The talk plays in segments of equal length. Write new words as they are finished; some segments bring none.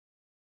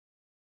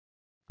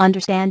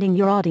Understanding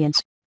your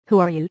audience. Who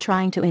are you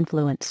trying to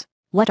influence?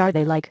 What are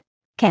they like?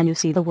 Can you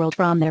see the world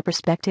from their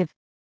perspective?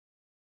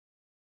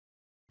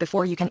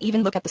 Before you can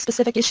even look at the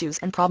specific issues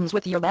and problems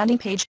with your landing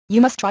page,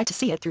 you must try to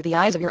see it through the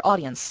eyes of your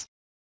audience.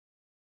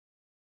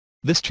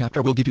 This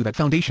chapter will give you that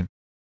foundation.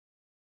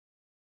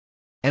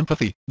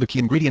 Empathy, the key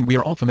ingredient. We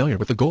are all familiar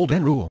with the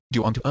golden rule,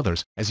 do unto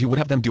others, as you would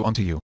have them do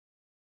unto you.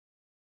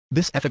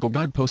 This ethical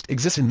guidepost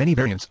exists in many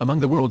variants among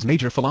the world's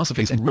major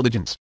philosophies and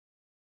religions.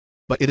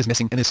 But it is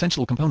missing an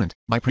essential component,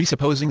 by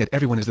presupposing that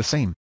everyone is the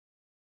same.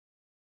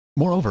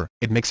 Moreover,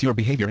 it makes your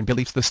behavior and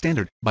beliefs the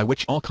standard, by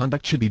which all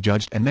conduct should be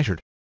judged and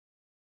measured.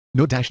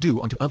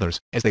 Do unto others,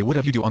 as they would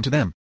have you do unto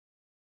them.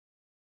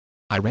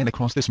 I ran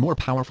across this more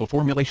powerful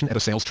formulation at a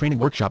sales training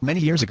workshop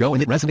many years ago,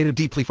 and it resonated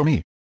deeply for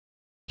me.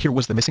 Here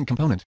was the missing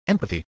component,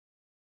 empathy.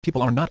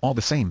 People are not all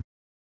the same.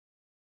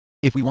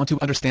 If we want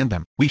to understand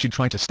them, we should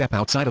try to step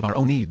outside of our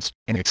own needs,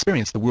 and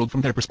experience the world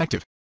from their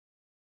perspective.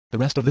 The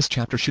rest of this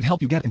chapter should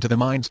help you get into the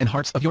minds and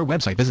hearts of your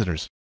website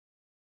visitors.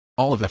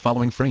 All of the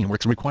following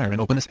frameworks require an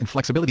openness and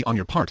flexibility on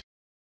your part.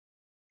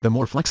 The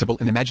more flexible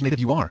and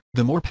imaginative you are,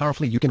 the more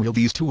powerfully you can wield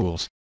these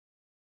tools.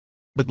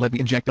 But let me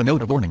inject a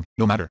note of warning: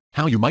 no matter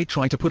how you might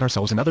try to put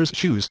ourselves in others'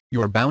 shoes,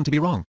 you are bound to be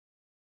wrong.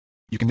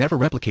 You can never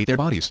replicate their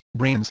bodies,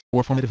 brains,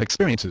 or formative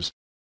experiences.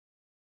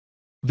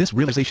 This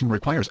realization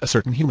requires a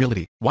certain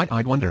humility,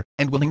 wide-eyed wonder,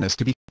 and willingness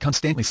to be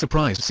constantly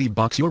surprised. See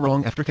box You're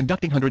Wrong. After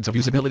conducting hundreds of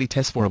usability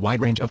tests for a wide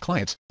range of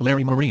clients,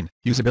 Larry Marine,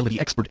 usability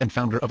expert and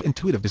founder of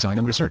Intuitive Design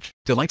and Research,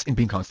 delights in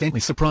being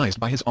constantly surprised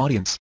by his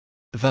audience.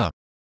 The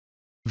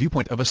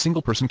viewpoint of a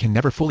single person can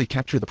never fully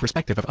capture the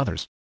perspective of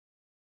others.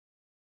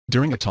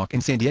 During a talk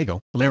in San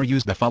Diego, Larry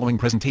used the following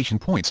presentation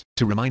points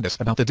to remind us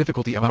about the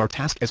difficulty of our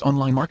task as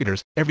online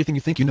marketers. Everything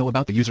you think you know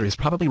about the user is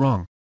probably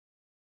wrong.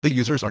 The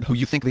users aren't who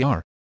you think they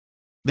are.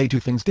 They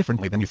do things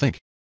differently than you think.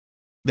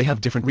 They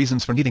have different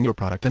reasons for needing your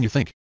product than you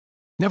think.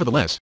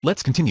 Nevertheless,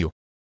 let's continue.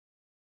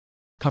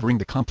 Covering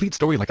the complete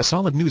story like a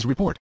solid news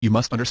report, you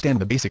must understand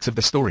the basics of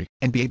the story,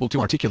 and be able to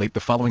articulate the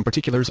following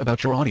particulars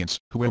about your audience: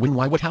 who, where, when,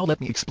 why, what, how.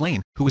 Let me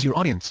explain. Who is your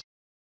audience?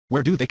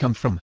 Where do they come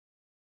from?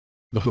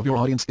 The who of your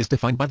audience is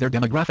defined by their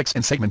demographics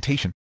and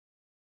segmentation.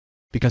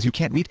 Because you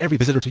can't meet every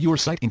visitor to your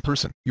site in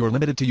person, you are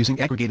limited to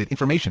using aggregated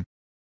information.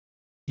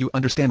 You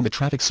understand the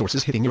traffic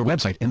sources hitting your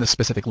website and the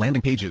specific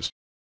landing pages.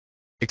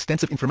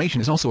 Extensive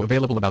information is also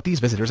available about these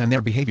visitors and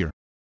their behavior.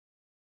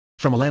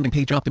 From a landing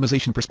page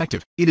optimization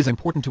perspective, it is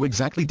important to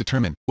exactly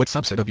determine what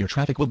subset of your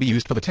traffic will be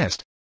used for the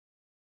test.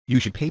 You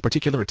should pay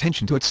particular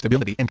attention to its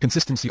stability and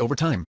consistency over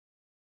time.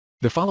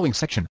 The following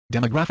section,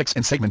 demographics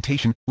and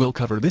segmentation, will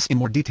cover this in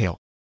more detail.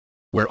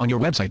 Where on your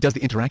website does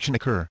the interaction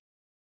occur?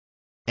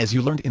 As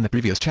you learned in the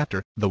previous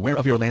chapter, the where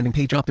of your landing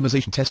page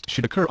optimization test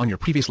should occur on your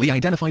previously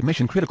identified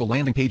mission-critical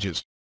landing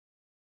pages.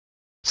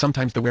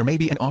 Sometimes the where may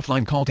be an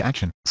offline call to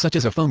action, such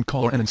as a phone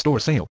call or an in-store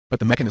sale, but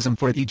the mechanism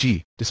for it,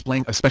 e.g.,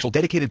 displaying a special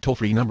dedicated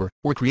toll-free number,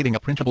 or creating a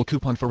printable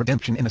coupon for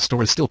redemption in a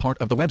store, is still part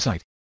of the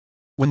website.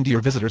 When do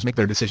your visitors make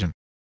their decision?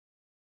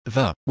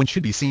 The when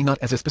should be seen not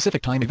as a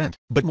specific time event,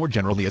 but more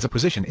generally as a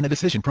position in the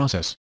decision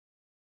process.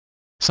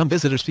 Some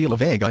visitors feel a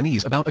vague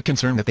unease about a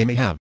concern that they may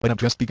have, but have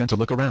just begun to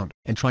look around,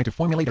 and try to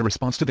formulate a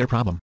response to their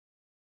problem.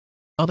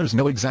 Others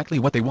know exactly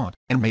what they want,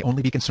 and may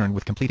only be concerned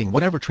with completing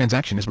whatever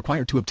transaction is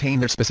required to obtain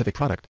their specific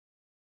product.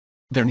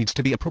 There needs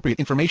to be appropriate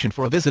information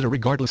for a visitor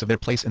regardless of their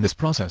place in this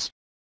process.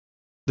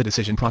 The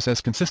decision process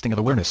consisting of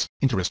awareness,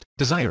 interest,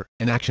 desire,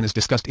 and action is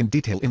discussed in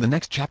detail in the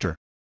next chapter.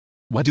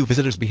 Why do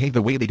visitors behave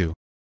the way they do?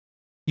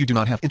 You do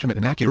not have intimate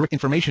and accurate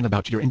information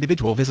about your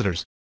individual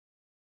visitors.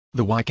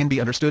 The why can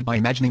be understood by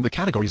imagining the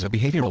categories of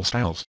behavioral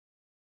styles.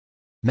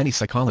 Many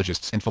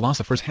psychologists and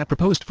philosophers have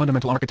proposed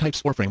fundamental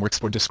archetypes or frameworks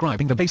for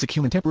describing the basic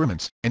human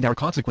temperaments, and are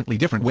consequently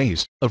different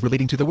ways of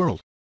relating to the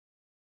world.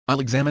 I'll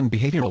examine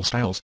behavioral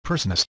styles,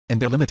 personas, and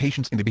their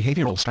limitations in the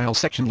behavioral styles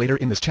section later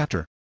in this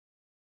chapter.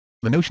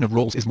 The notion of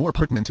roles is more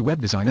pertinent to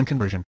web design and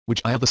conversion,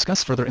 which I'll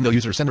discuss further in the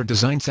user-centered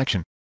design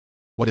section.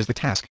 What is the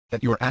task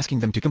that you are asking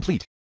them to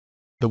complete?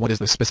 What is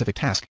the specific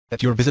task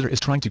that your visitor is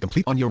trying to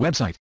complete on your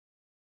website?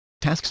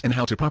 Tasks and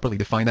how to properly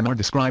define them are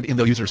described in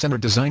the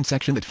user-centered design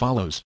section that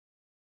follows.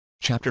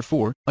 Chapter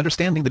 4,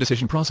 Understanding the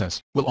Decision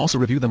Process, will also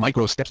review the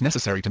micro-steps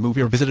necessary to move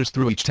your visitors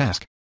through each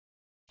task.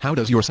 How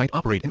does your site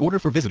operate in order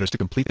for visitors to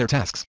complete their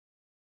tasks?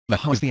 The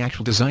how is the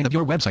actual design of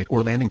your website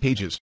or landing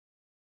pages.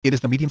 It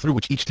is the medium through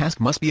which each task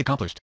must be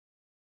accomplished.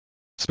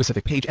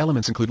 Specific page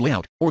elements include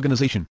layout,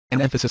 organization,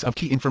 and emphasis of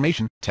key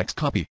information, text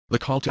copy, the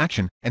call to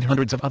action, and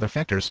hundreds of other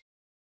factors.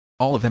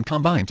 All of them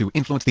combine to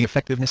influence the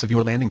effectiveness of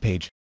your landing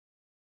page.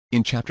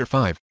 In Chapter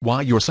 5,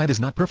 Why Your Site is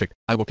Not Perfect,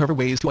 I will cover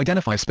ways to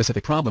identify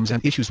specific problems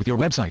and issues with your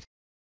website.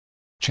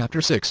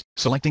 Chapter 6,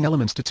 Selecting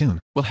Elements to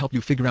Tune, will help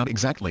you figure out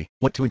exactly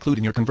what to include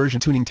in your conversion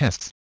tuning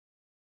tests.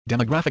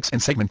 Demographics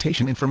and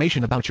segmentation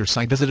information about your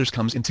site visitors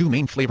comes in two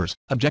main flavors,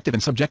 objective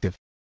and subjective.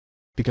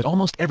 Because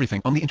almost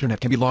everything on the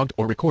internet can be logged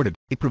or recorded,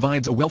 it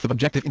provides a wealth of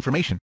objective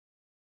information.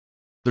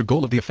 The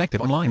goal of the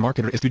effective online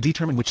marketer is to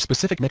determine which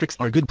specific metrics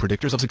are good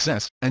predictors of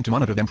success, and to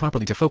monitor them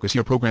properly to focus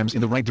your programs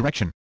in the right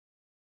direction.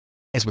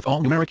 As with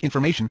all numeric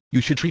information,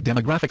 you should treat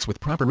demographics with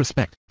proper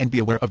respect, and be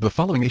aware of the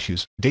following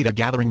issues: data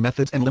gathering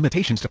methods and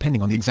limitations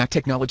depending on the exact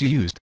technology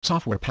used.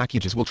 Software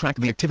packages will track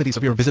the activities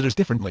of your visitors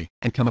differently,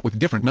 and come up with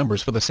different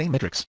numbers for the same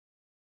metrics.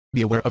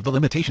 Be aware of the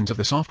limitations of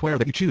the software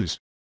that you choose.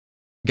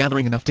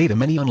 Gathering enough data.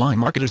 Many online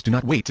marketers do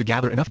not wait to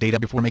gather enough data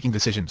before making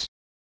decisions.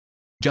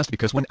 Just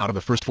because 1 out of the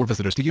first 4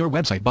 visitors to your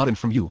website bought in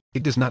from you,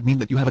 it does not mean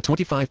that you have a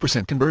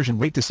 25% conversion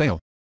rate to sale.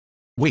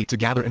 Wait to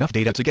gather enough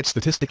data to get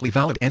statistically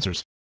valid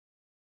answers.